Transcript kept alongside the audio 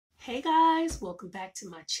Hey guys, welcome back to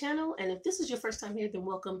my channel. And if this is your first time here, then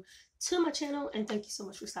welcome to my channel and thank you so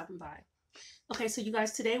much for stopping by. Okay, so you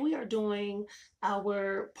guys, today we are doing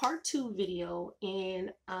our part 2 video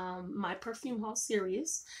in my perfume haul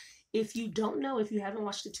series. If you don't know, if you haven't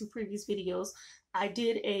watched the 2 previous videos, I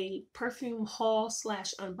did a perfume haul /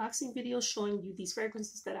 unboxing video showing you these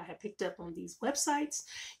fragrances that I had picked up on these websites.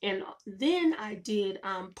 And then I did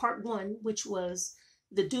part 1, which was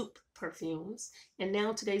the dupe perfumes, and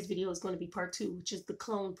now today's video is going to be part 2, which is the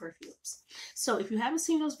clone perfumes. So if you haven't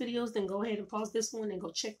seen those videos, then go ahead and pause this one and go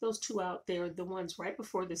check those 2 out. They're the ones right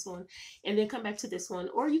before this one, and then come back to this one,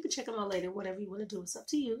 or you can check them out later. Whatever you want to do, it's up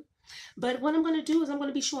to you. But what I'm going to do is I'm going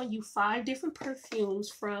to be showing you 5 different perfumes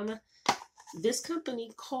from this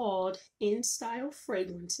company called InStyler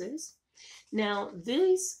Fragrances. Now,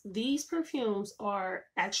 these perfumes are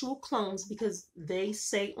actual clones because they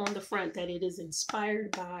say on the front that it is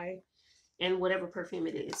inspired by and whatever perfume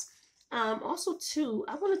it is. Also, too,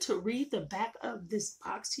 I wanted to read the back of this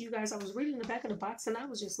box to you guys. I was reading the back of the box and I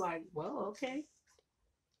was just like, well, okay.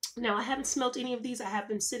 Now, I haven't smelled any of these. I have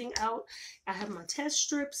them sitting out. I have my test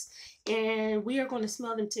strips and we are going to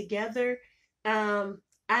smell them together.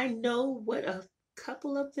 I know what a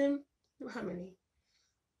couple of them, how many?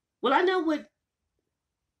 Well, I know what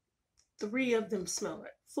 3 of them smell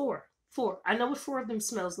like. 4. I know what 4 of them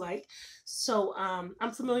smells like. So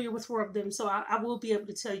I'm familiar with 4 of them. So I will be able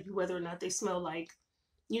to tell you whether or not they smell like,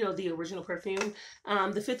 you know, the original perfume.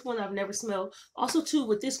 The 5th one I've never smelled. Also, too,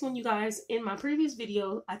 with this one, you guys, in my previous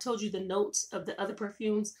video, I told you the notes of the other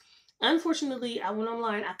perfumes. Unfortunately, I went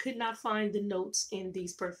online. I could not find the notes in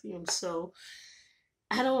these perfumes. So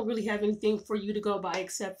I don't really have anything for you to go by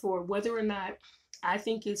except for whether or not I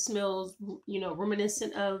think it smells, you know,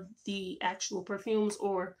 reminiscent of the actual perfumes,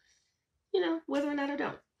 or, you know, whether or not I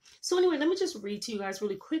don't. So anyway, let me just read to you guys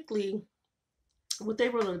really quickly what they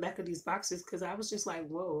wrote on the back of these boxes, because I was just like,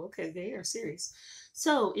 whoa, okay, they are serious.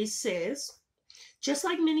 So it says, just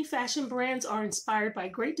like many fashion brands are inspired by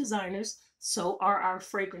great designers, so are our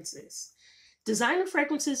fragrances. Designer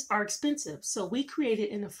fragrances are expensive, so we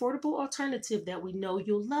created an affordable alternative that we know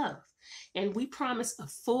you'll love. And we promise a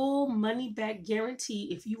full money-back guarantee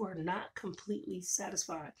if you are not completely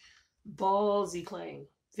satisfied. Ballsy claim.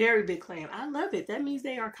 Very big claim. I love it. That means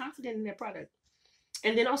they are confident in their product.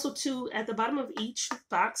 And then also, too, at the bottom of each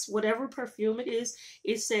box, whatever perfume it is,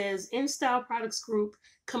 it says InStyler Products Group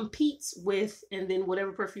competes with, and then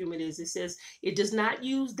whatever perfume it is, it says it does not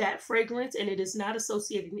use that fragrance and it is not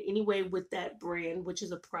associated in any way with that brand, which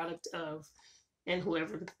is a product of, and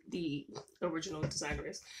whoever the original designer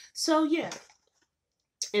is. So yeah,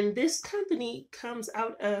 and this company comes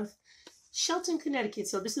out of Shelton, Connecticut.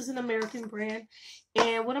 So this is an American brand.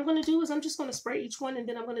 And what I'm going to do is I'm just going to spray each one, and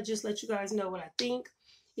then I'm going to just let you guys know what I think,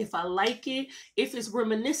 if I like it, if it's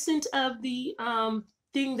reminiscent of the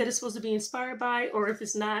thing that it's supposed to be inspired by, or if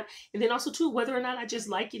it's not. And then also, too, whether or not I just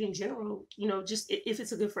like it in general, you know, just if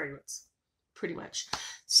it's a good fragrance, pretty much.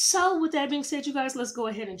 So with that being said, you guys, let's go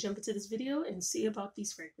ahead and jump into this video and see about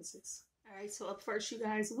these fragrances. All right, so up first, you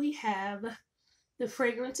guys, we have the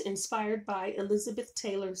fragrance inspired by Elizabeth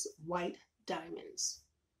Taylor's White Diamonds.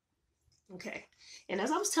 Okay, and as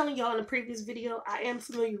I was telling y'all in the previous video, I am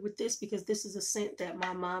familiar with this because this is a scent that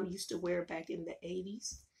my mom used to wear back in the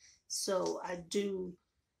 80s. So I do,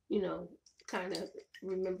 you know, kind of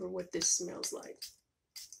remember what this smells like.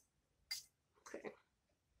 Okay.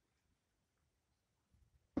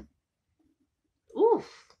 Ooh.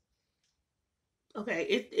 Okay,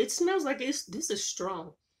 it smells like this is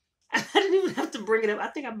strong. I didn't even have to bring it up. I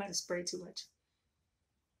think I might have sprayed too much.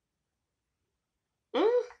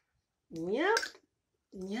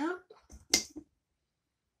 Yep.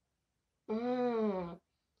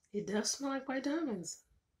 It does smell like white diamonds.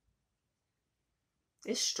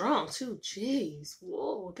 It's strong too. Jeez.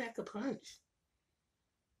 Whoa, pack a punch.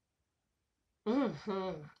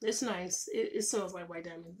 It's nice. It smells like white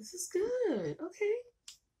diamonds. This is good. Okay.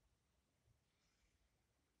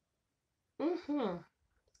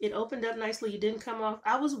 It opened up nicely. It didn't come off.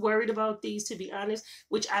 I was worried about these, to be honest,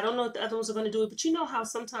 which I don't know if the other ones are going to do it, but you know how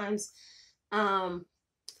sometimes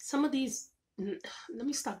some of these, let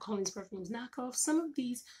me stop calling these perfumes knockoffs, some of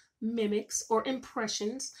these mimics or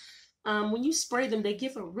impressions, when you spray them, they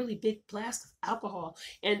give a really big blast of alcohol.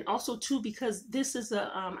 And also, too, because this is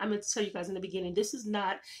a, I meant to tell you guys in the beginning, this is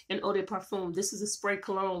not an eau de parfum. This is a spray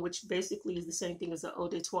cologne, which basically is the same thing as an eau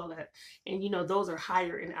de toilette. And, you know, those are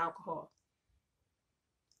higher in alcohol.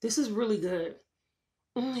 This is really good.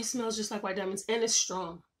 It smells just like white diamonds, and it's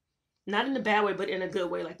strong. Not in a bad way, but in a good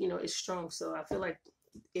way. Like, you know, it's strong. So I feel like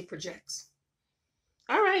it projects.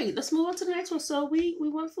 All right, let's move on to the next one. So we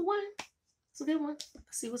went for 1. It's a good one.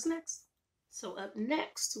 Let's see what's next. So up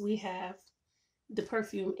next, we have the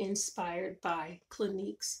perfume inspired by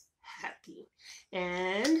Clinique's Happy.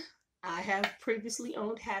 And I have previously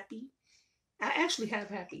owned Happy. I actually have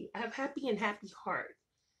Happy. I have Happy and Happy Heart.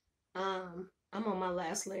 I'm on my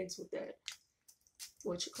last legs with that.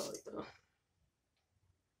 What you call it though?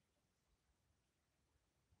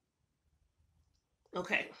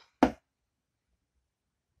 Okay.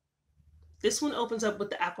 This one opens up with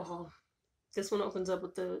the alcohol. This one opens up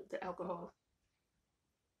with the alcohol.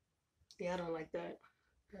 Yeah, I don't like that.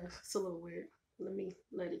 It's a little weird. Let me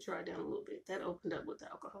let it dry down a little bit. That opened up with the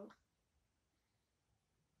alcohol.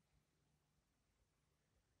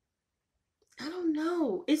 I don't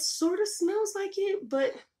know. It sort of smells like it,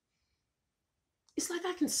 but it's like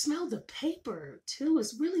I can smell the paper too.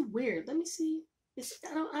 It's really weird. Let me see.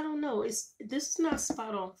 I don't know. This is not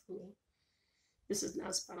spot on for me. This is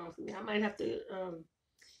not spot on for me. I might have to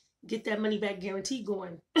get that money back guarantee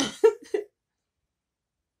going.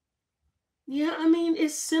 Yeah, I mean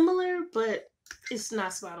it's similar, but it's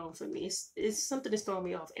not spot on for me. It's something that's throwing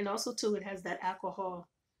me off. And also too, it has that alcohol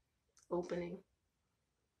opening.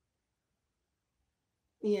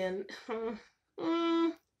 Yeah.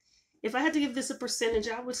 If I had to give this a percentage,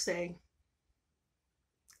 I'd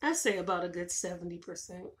say about a good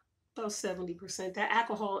 70%. About 70%. That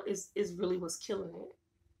alcohol is really what's killing it.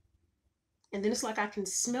 And then it's like I can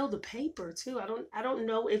smell the paper too. I don't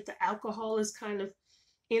know if the alcohol is kind of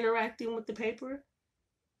interacting with the paper.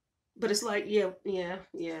 But it's like, yeah.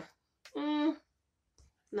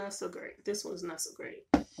 Not so great. This one's not so great.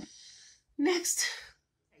 Next.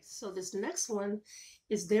 So this next one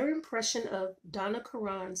is their impression of Donna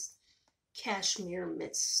Karan's Cashmere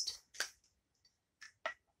Mist.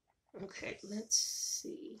 Okay, let's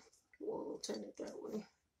see. We'll turn it that way.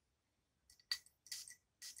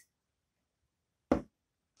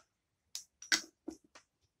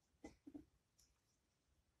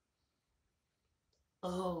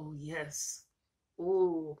 Oh, yes.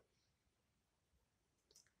 Ooh.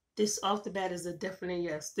 This off the bat is a definite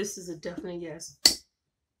yes. This is a definite yes.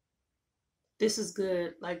 This is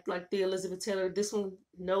good. Like the Elizabeth Taylor. This one,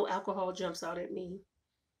 no alcohol jumps out at me.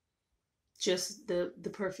 Just the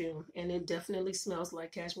perfume. And it definitely smells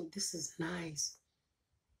like cashmere. This is nice.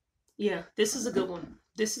 Yeah, this is a good one.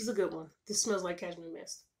 This is a good one. This smells like cashmere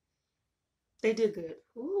mist. They did good.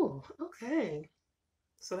 Ooh, okay.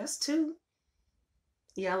 So that's 2.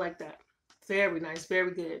 Yeah, I like that. Very nice.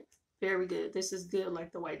 Very good. Very good. This is good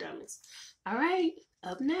like the white diamonds. All right,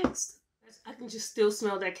 up next. I can just still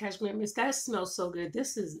smell that cashmere mist. That smells so good.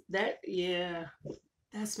 This is that. Yeah,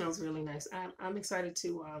 that smells really nice. I'm excited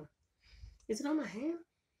to. Is it on my hand?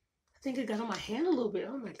 I think it got on my hand a little bit.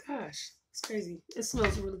 Oh my gosh, it's crazy. It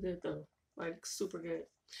smells really good though, like super good.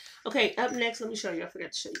 Okay, up next, let me show you. I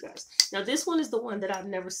forgot to show you guys. Now this one is the one that I've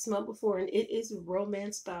never smelled before, and it is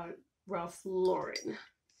Romance by Ralph Lauren.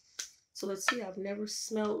 So let's see. I've never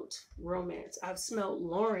smelled Romance. I've smelled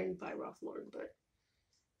Lauren by Ralph Lauren, but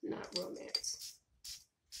not Romance.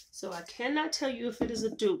 So I cannot tell you if it is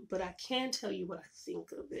a dupe, but I can tell you what I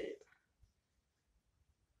think of it.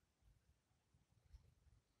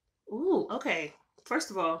 Ooh, okay.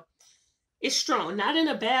 First of all, it's strong. Not in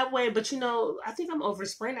a bad way, but you know, I think I'm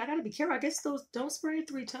overspraying. I gotta be careful. I guess those don't spray it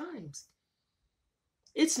 3 times.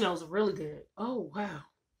 It smells really good. Oh, wow.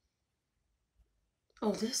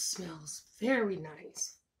 Oh, this smells very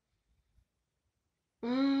nice.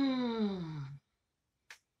 Mmm.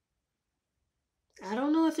 I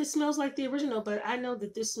don't know if it smells like the original, but I know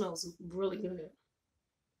that this smells really good.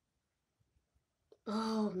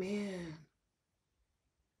 Oh, man.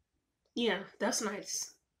 Yeah, that's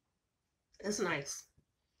nice. That's nice.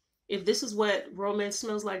 If this is what Romance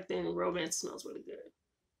smells like, then Romance smells really good.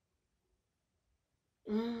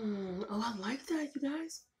 Oh, I like that, you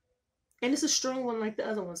guys. And it's a strong one like the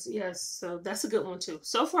other ones. Yes, so that's a good one too.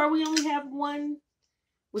 So far, we only have one,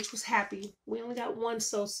 which was Happy. We only got one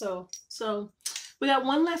so. So we got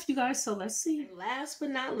one left, you guys. So let's see. And last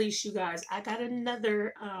but not least, you guys, I got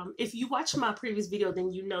another. If you watched my previous video,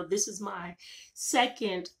 then you know this is my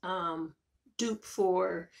second dupe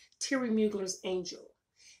for Thierry Mugler's Angel.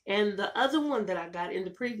 And the other one that I got in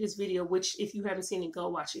the previous video, which if you haven't seen it, go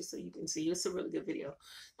watch it so you can see. It's a really good video.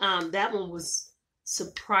 That one was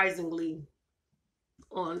surprisingly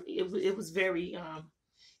on. It was very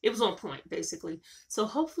it was on point basically. So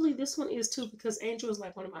hopefully this one is too, because Angel is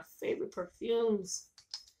like one of my favorite perfumes.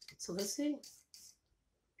 So let's see.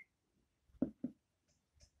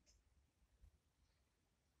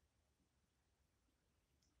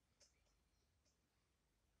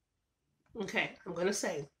 Okay, I'm gonna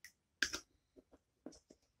say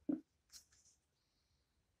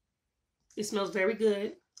It smells very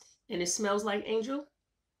good, and it smells like Angel,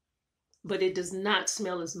 but it does not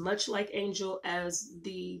smell as much like Angel as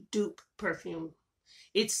the dupe perfume.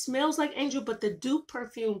 It smells like Angel, but the dupe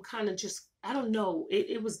perfume kind of just, I don't know,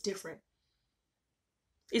 it was different.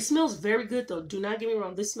 It smells very good though. Do not get me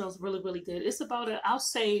wrong. This smells really, really good. It's about I'll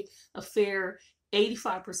say a fair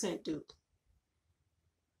 85% dupe.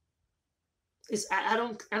 I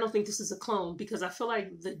don't think this is a clone, because I feel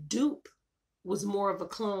like the dupe was more of a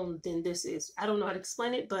clone than this is. I don't know how to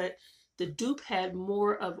explain it, but the dupe had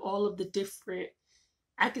more of all of the different,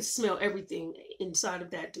 I could smell everything inside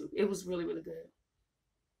of that dupe. It was really, really good.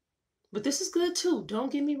 But this is good too.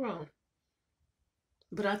 Don't get me wrong.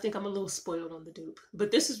 But I think I'm a little spoiled on the dupe.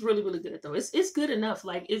 But this is really, really good though. It's good enough.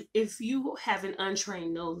 Like if you have an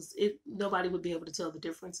untrained nose, nobody would be able to tell the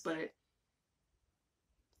difference. But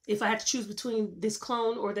if I had to choose between this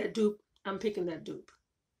clone or that dupe, I'm picking that dupe.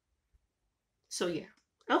 So yeah.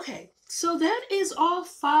 Okay. So that is all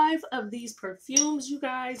 5 of these perfumes, you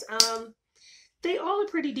guys. They all are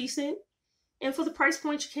pretty decent. And for the price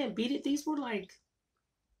point, you can't beat it. These were like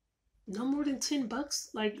no more than $10.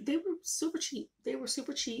 Like, they were super cheap. They were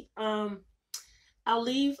super cheap. I'll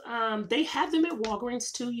leave, they have them at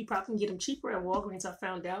Walgreens too. You probably can get them cheaper at Walgreens, I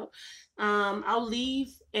found out. I'll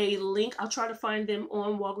leave a link. I'll try to find them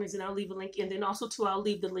on Walgreens, and I'll leave a link. And then also too, I'll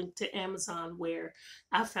leave the link to Amazon where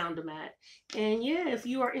I found them at. And yeah, if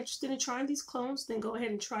you are interested in trying these clones, then go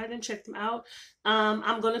ahead and try them, check them out.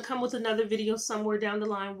 I'm going to come with another video somewhere down the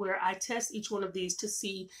line where I test each one of these to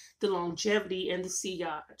see the longevity and the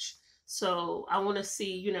sillage. So I want to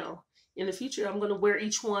see, you know, in the future, I'm going to wear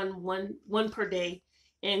each one per day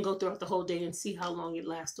and go throughout the whole day and see how long it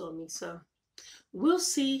lasts on me. So we'll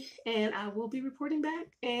see, and I will be reporting back.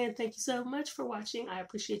 And thank you so much for watching. I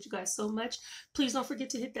appreciate you guys so much. Please don't forget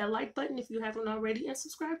to hit that like button if you haven't already, and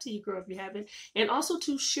subscribe to your girl if you haven't. And also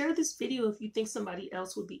to share this video if you think somebody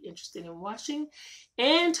else would be interested in watching,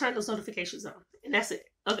 and turn those notifications on. And that's it.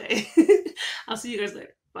 Okay. I'll see you guys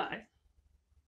later. Bye.